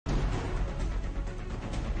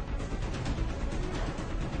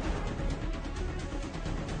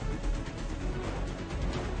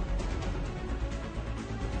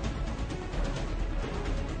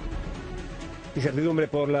Incertidumbre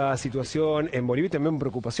por la situación en Bolivia y también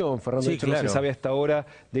preocupación, Fernando. Sí, de hecho, claro. no se sabe hasta ahora,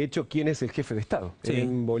 de hecho, quién es el jefe de Estado Sí.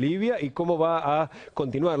 en Bolivia y cómo va a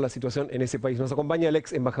continuar la situación en ese país. Nos acompaña el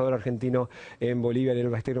ex embajador argentino en Bolivia, Ariel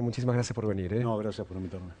Basteiro. Muchísimas gracias por venir. No, gracias por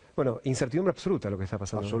invitarme. Bueno, incertidumbre absoluta lo que está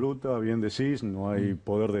pasando. Absoluta, bien decís, no hay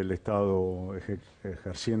poder del Estado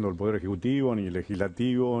ejerciendo el poder ejecutivo, ni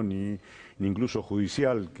legislativo, ni incluso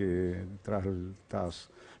judicial, que tras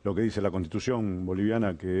lo que dice la Constitución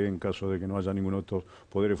boliviana, que en caso de que no haya ninguno de estos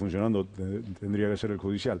poderes funcionando, tendría que ser el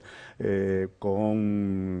judicial,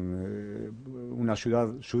 con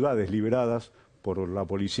ciudades liberadas por la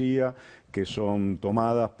policía, que son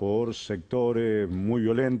tomadas por sectores muy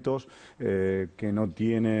violentos, que no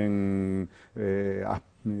tienen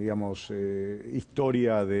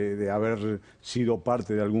historia de haber sido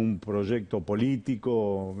parte de algún proyecto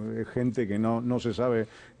político, gente que no se sabe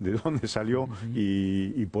de dónde salió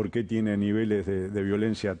y por qué tiene niveles de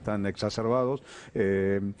violencia tan exacerbados.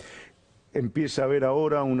 Empieza a haber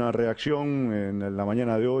ahora una reacción en la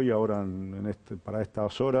mañana de hoy, ahora para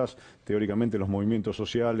estas horas, teóricamente los movimientos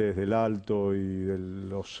sociales del Alto y de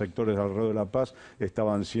los sectores alrededor de La Paz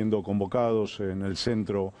estaban siendo convocados en el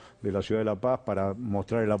centro de la ciudad de La Paz para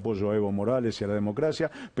mostrar el apoyo a Evo Morales y a la democracia,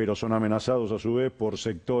 pero son amenazados a su vez por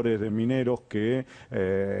sectores de mineros que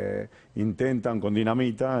intentan con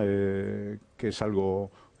dinamita, que es algo...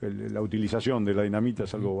 La utilización de la dinamita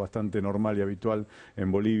es algo bastante normal y habitual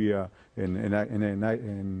en Bolivia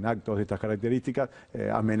en actos de estas características,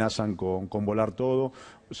 amenazan con volar todo.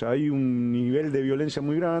 O sea, hay un nivel de violencia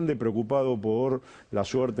muy grande, preocupado por la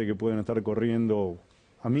suerte que pueden estar corriendo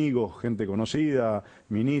amigos, gente conocida,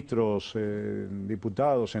 ministros,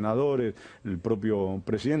 diputados, senadores, el propio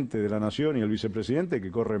presidente de la Nación y el vicepresidente,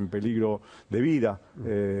 que corren peligro de vida.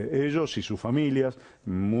 Ellos y sus familias,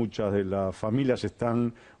 muchas de las familias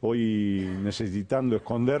están hoy necesitando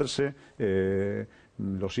esconderse.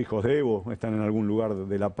 Los hijos de Evo están en algún lugar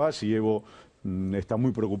de La Paz y Evo está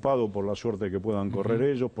muy preocupado por la suerte que puedan correr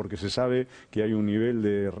ellos, porque se sabe que hay un nivel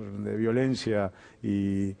de violencia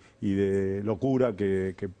y de locura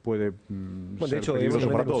que puede ser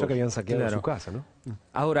peligroso para todos. Que habían saqueado su casa, ¿no?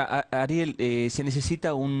 Ahora, Ariel, se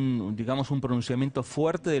necesita un pronunciamiento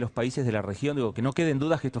fuerte de los países de la región, digo, que no queden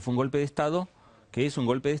dudas que esto fue un golpe de Estado, que es un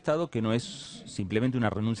golpe de Estado, que no es simplemente una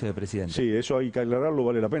renuncia de presidente. Sí, eso hay que aclararlo,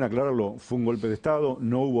 vale la pena aclararlo. Fue un golpe de Estado,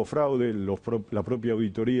 no hubo fraude, la propia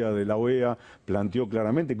auditoría de la OEA planteó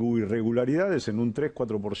claramente que hubo irregularidades en un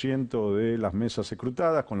 3-4% de las mesas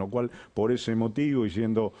escrutadas, con lo cual, por ese motivo, y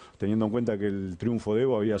teniendo en cuenta que el triunfo de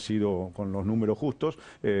Evo había sido con los números justos,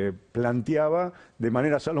 planteaba de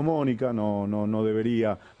manera salomónica, no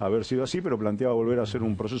debería haber sido así, pero planteaba volver a hacer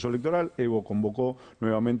un proceso electoral. Evo convocó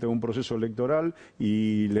nuevamente un proceso electoral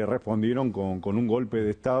y le respondieron con un golpe de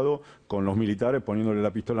Estado, con los militares poniéndole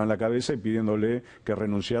la pistola en la cabeza y pidiéndole que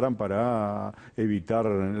renunciaran para evitar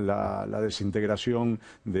la desintegración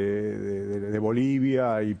de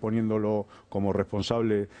Bolivia y poniéndolo como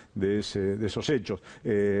responsable de esos hechos.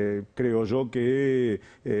 Creo yo que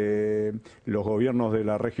los gobiernos de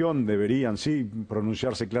la región deberían, sí,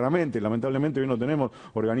 pronunciarse claramente. Lamentablemente hoy no tenemos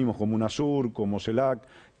organismos como UNASUR, como CELAC,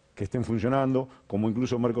 que estén funcionando, como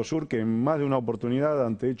incluso Mercosur, que en más de una oportunidad,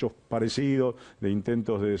 ante hechos parecidos de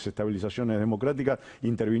intentos de desestabilizaciones democráticas,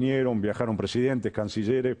 intervinieron, viajaron presidentes,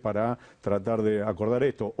 cancilleres para tratar de acordar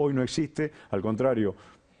esto. Hoy no existe, al contrario.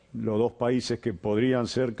 Los dos países que podrían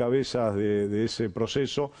ser cabezas de ese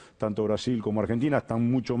proceso, tanto Brasil como Argentina,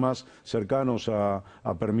 están mucho más cercanos a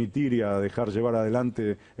permitir y a dejar llevar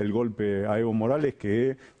adelante el golpe a Evo Morales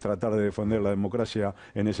que tratar de defender la democracia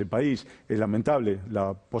en ese país. Es lamentable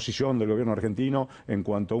la posición del gobierno argentino en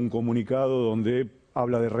cuanto a un comunicado donde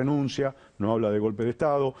habla de renuncia, no habla de golpe de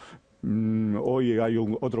Estado. Hoy hay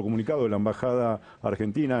otro comunicado de la Embajada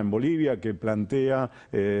Argentina en Bolivia que plantea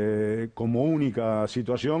como única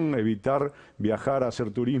situación evitar viajar a hacer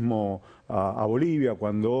turismo a Bolivia,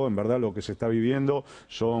 cuando en verdad lo que se está viviendo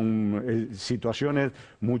son situaciones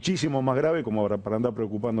muchísimo más graves como para andar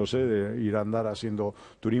preocupándose de ir a andar haciendo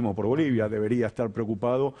turismo por Bolivia. Debería estar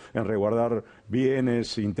preocupado en resguardar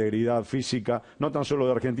bienes, integridad física, no tan solo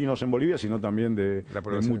de argentinos en Bolivia, sino también de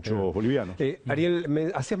muchos bolivianos.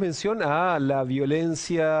 Ariel, hacías mención a la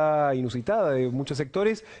violencia inusitada de muchos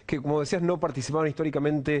sectores que, como decías, no participaban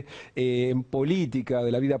históricamente en política,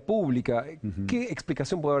 de la vida pública. ¿Qué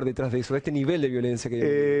explicación puede haber detrás de eso, de este nivel de violencia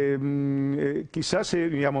que hay? Quizás,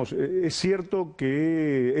 digamos, es cierto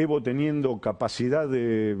que Evo, teniendo capacidad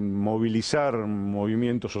de movilizar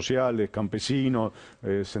movimientos sociales, campesinos,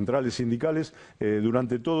 centrales sindicales,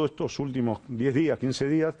 durante todos estos últimos 10 días, 15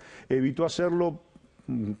 días, evitó hacerlo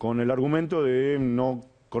con el argumento de no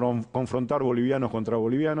confrontar bolivianos contra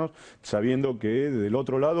bolivianos, sabiendo que del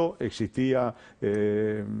otro lado existía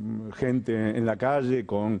gente en la calle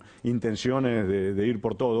con intenciones de ir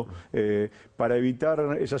por todo. Para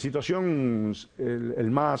evitar esa situación,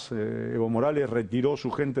 el MAS, Evo Morales, retiró su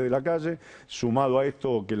gente de la calle, sumado a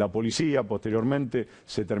esto que la policía posteriormente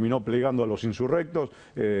se terminó plegando a los insurrectos,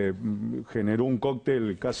 generó un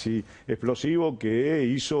cóctel casi explosivo que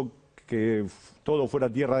hizo que todo fuera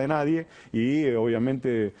tierra de nadie y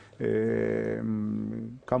obviamente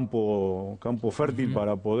campo fértil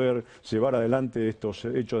para poder llevar adelante estos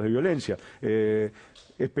hechos de violencia.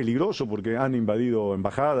 Es peligroso porque han invadido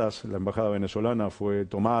embajadas, la embajada venezolana fue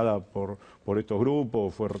tomada por estos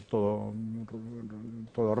grupos, fue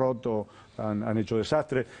todo roto, han hecho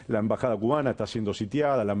desastre, la embajada cubana está siendo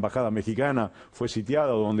sitiada, la embajada mexicana fue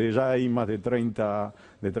sitiada, donde ya hay más de 30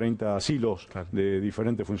 asilos de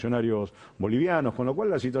diferentes funcionarios bolivianos, con lo cual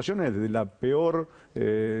la situación es de la peor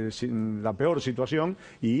situación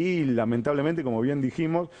y lamentablemente, como bien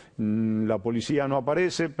dijimos, la policía no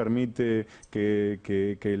aparece, permite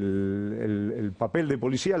que el papel de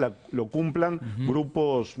policía lo cumplan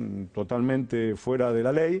grupos totalmente fuera de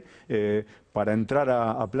la ley. Para entrar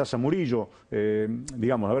a Plaza Murillo,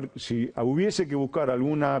 digamos, a ver, si hubiese que buscar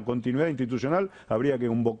alguna continuidad institucional, habría que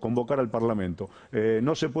convocar al Parlamento.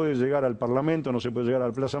 No se puede llegar al Parlamento, no se puede llegar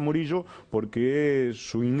a Plaza Murillo, porque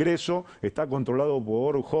su ingreso está controlado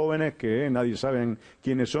por jóvenes que nadie sabe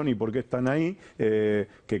quiénes son y por qué están ahí,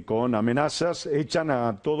 que con amenazas echan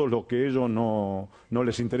a todos los que ellos no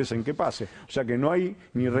les interesa en que pase. O sea que no hay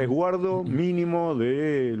ni resguardo mínimo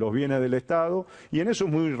de los bienes del Estado, y en eso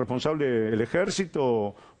es muy responsable el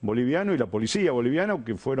ejército boliviano y la policía boliviana,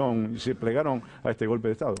 que se plegaron a este golpe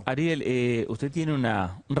de Estado. Ariel, usted tiene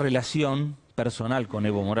una relación personal con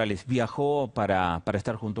Evo Morales. Viajó para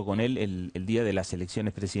estar junto con él el día de las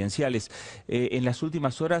elecciones presidenciales. En las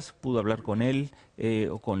últimas horas pudo hablar con él,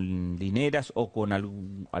 o con Lineras, o con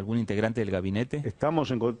algún integrante del gabinete.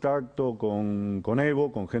 Estamos en contacto con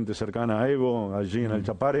Evo, con gente cercana a Evo, allí en el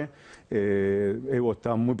Chapare. Evo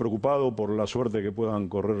está muy preocupado por la suerte que puedan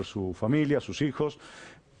correr su familia, sus hijos,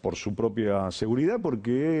 por su propia seguridad,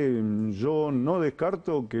 porque yo no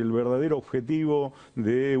descarto que el verdadero objetivo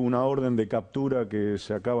de una orden de captura que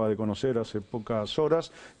se acaba de conocer hace pocas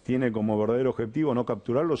horas tiene como verdadero objetivo no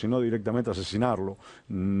capturarlo, sino directamente asesinarlo.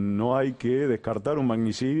 No hay que descartar un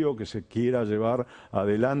magnicidio que se quiera llevar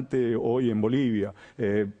adelante hoy en Bolivia,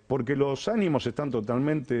 porque los ánimos están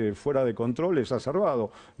totalmente fuera de control,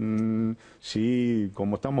 exacerbado. Si,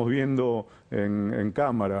 como estamos viendo en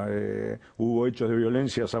cámara, hubo hechos de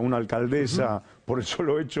violencia a una alcaldesa por el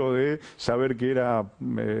solo hecho de saber que era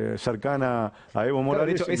cercana a Evo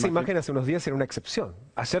Morales. Claro, de hecho, esa imagen hace unos días era una excepción.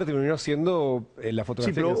 Ayer terminó siendo la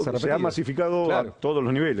fotografía. Sí, pero se ha masificado a todos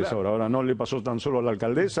los niveles ahora. Ahora no le pasó tan solo a la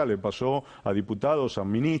alcaldesa, le pasó a diputados, a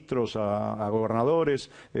ministros, a gobernadores.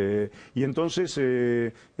 Y entonces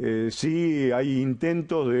sí hay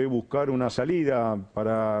intentos de buscar una salida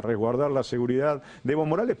para resguardar la seguridad de Evo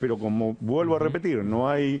Morales, pero como vuelvo a repetir, no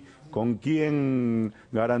hay con quién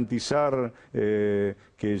garantizar que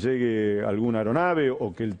llegue alguna aeronave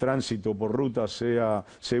o que el tránsito por ruta sea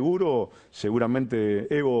seguro. Seguramente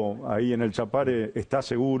Evo ahí en el Chapare está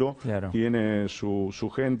seguro, tiene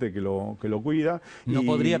su gente que lo cuida. ¿No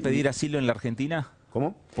podría pedir asilo en la Argentina?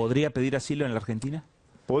 ¿Cómo? ¿Podría pedir asilo en la Argentina?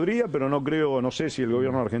 Podría, pero no sé si el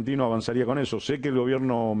gobierno argentino avanzaría con eso. Sé que el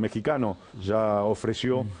gobierno mexicano ya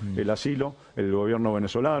ofreció el asilo, el gobierno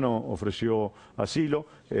venezolano ofreció asilo,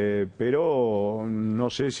 pero no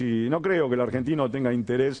creo que el argentino tenga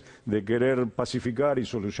interés de querer pacificar y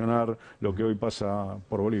solucionar lo que hoy pasa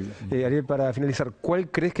por Bolivia. Ariel, para finalizar, ¿cuál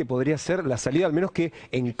crees que podría ser la salida, al menos que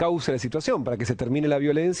encauce la situación, para que se termine la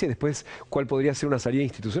violencia, y después cuál podría ser una salida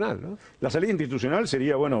institucional, ¿no? La salida institucional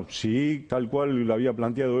sería, bueno, si tal cual lo había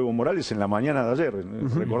planteado Evo Morales en la mañana de ayer.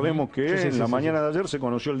 Recordemos que en la mañana de ayer se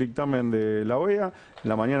conoció el dictamen de la OEA. En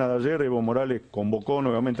la mañana de ayer Evo Morales convocó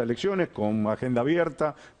nuevamente a elecciones con agenda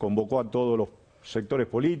abierta, convocó a todos los sectores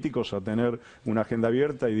políticos a tener una agenda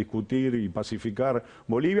abierta y discutir y pacificar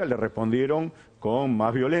Bolivia. Le respondieron con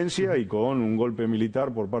más violencia y con un golpe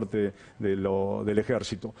militar por parte del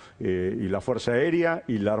ejército, y la Fuerza Aérea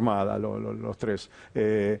y la Armada, los tres.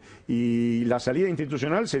 Y la salida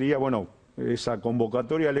institucional sería, bueno, esa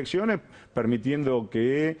convocatoria a elecciones, permitiendo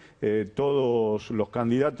que todos los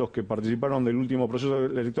candidatos que participaron del último proceso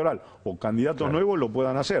electoral o candidatos nuevos lo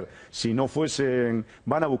puedan hacer. Si no fuesen,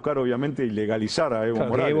 van a buscar obviamente ilegalizar a Evo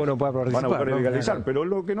Morales. Evo no puede participar, van a buscar ilegalizar, claro. pero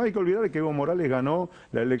lo que no hay que olvidar es que Evo Morales ganó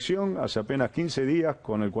la elección hace apenas 15 días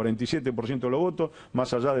con el 47% de los votos,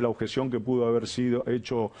 más allá de la objeción que pudo haber sido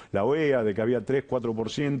hecho la OEA, de que había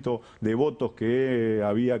 3-4% de votos que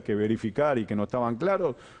había que verificar y que no estaban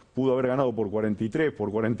claros. Pudo haber ganado por 43,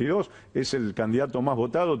 por 42, es el candidato más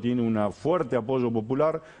votado, tiene un fuerte apoyo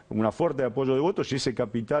popular, un fuerte apoyo de votos, y ese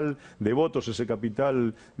capital de votos, ese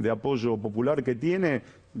capital de apoyo popular que tiene,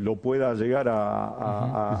 lo pueda llegar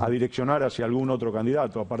a direccionar hacia algún otro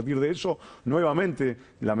candidato. A partir de eso, nuevamente,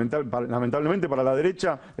 lamentablemente para la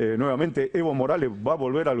derecha, nuevamente Evo Morales va a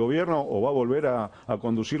volver al gobierno o va a volver a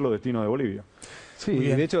conducir los destinos de Bolivia. Sí,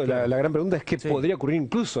 de hecho la gran pregunta es qué podría ocurrir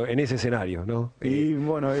incluso en ese escenario, ¿no? Y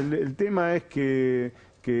bueno, el tema es que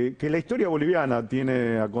la historia boliviana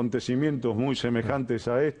tiene acontecimientos muy semejantes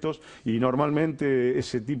a estos y normalmente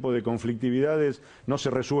ese tipo de conflictividades no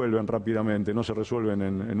se resuelven rápidamente, no se resuelven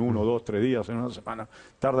en 1, 2, 3 días, en una semana,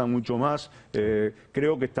 tardan mucho más.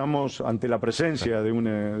 Creo que estamos ante la presencia de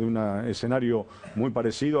un escenario muy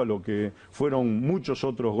parecido a lo que fueron muchos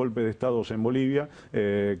otros golpes de Estado en Bolivia,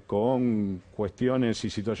 con cuestiones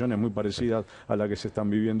y situaciones muy parecidas a las que se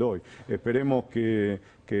están viviendo hoy. Esperemos que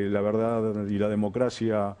la verdad y la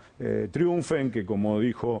democracia triunfen, que como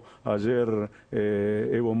dijo ayer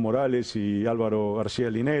Evo Morales y Álvaro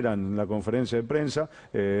García Linera en la conferencia de prensa,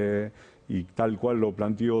 y tal cual lo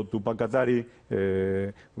planteó Tupac Katari,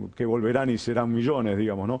 que volverán y serán millones,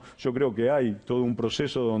 digamos, ¿no? Yo creo que hay todo un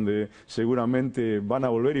proceso donde seguramente van a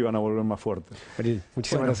volver y van a volver más fuertes. Ariel,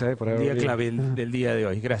 muchísimas gracias por haber Día venido. clave del día de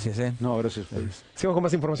hoy. Gracias. No, gracias a ustedes. Sigamos con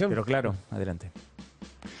más información. Pero claro, adelante.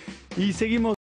 Y seguimos.